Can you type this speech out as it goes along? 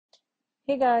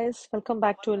Hey guys, welcome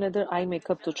back to another eye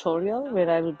makeup tutorial where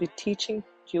I will be teaching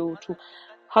you to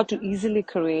how to easily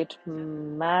create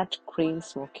matte cream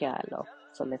smoky eye look.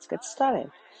 So let's get started.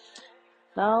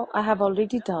 Now I have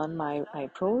already done my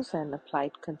eyebrows and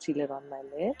applied concealer on my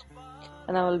lid,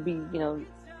 and I will be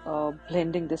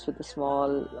blending this with a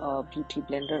small beauty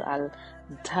blender. I'll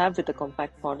dab with a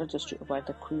compact powder just to avoid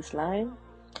the crease line.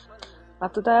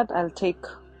 After that, I'll take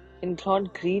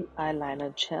Include green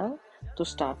eyeliner gel to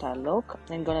start our look.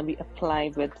 I'm gonna be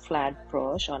applied with flat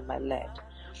brush on my lid.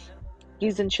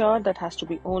 Please ensure that has to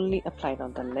be only applied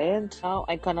on the lid. Now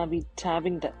I'm gonna be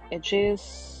dabbing the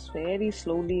edges very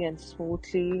slowly and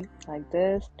smoothly like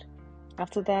this.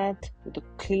 After that, with a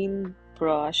clean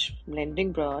brush,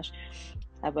 blending brush,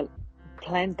 I will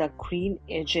blend the green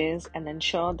edges and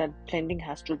ensure that blending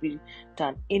has to be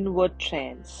done inward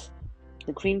trends.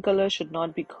 The green color should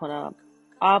not be gonna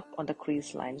up on the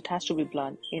crease line. It has to be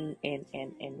blend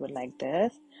inward like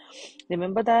this.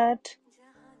 Remember that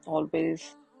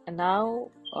always. And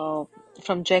now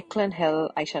from Jekyll and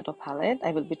Hill eyeshadow palette, I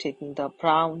will be taking the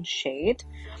brown shade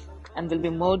and will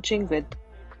be merging with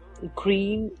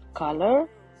green color.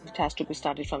 It has to be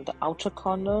started from the outer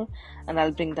corner, and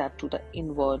I'll bring that to the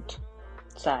inward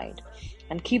side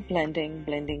and keep blending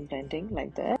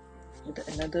like that with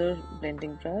another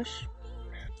blending brush.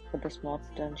 For the small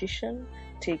transition,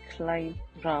 take light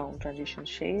brown transition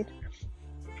shade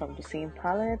from the same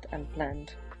palette and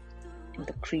blend in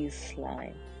the crease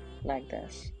line like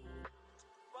this.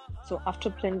 So after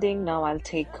blending, now I'll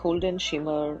take Golden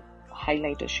Shimmer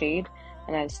highlighter shade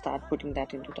and I'll start putting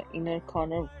that into the inner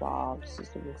corner. Wow, this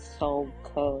is looking so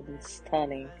good and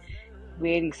stunning,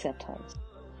 very subtle.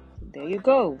 There you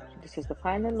go. This is the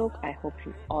final look. I hope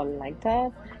you all like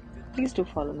that. Please do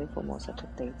follow me for more such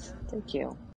updates. Thank you.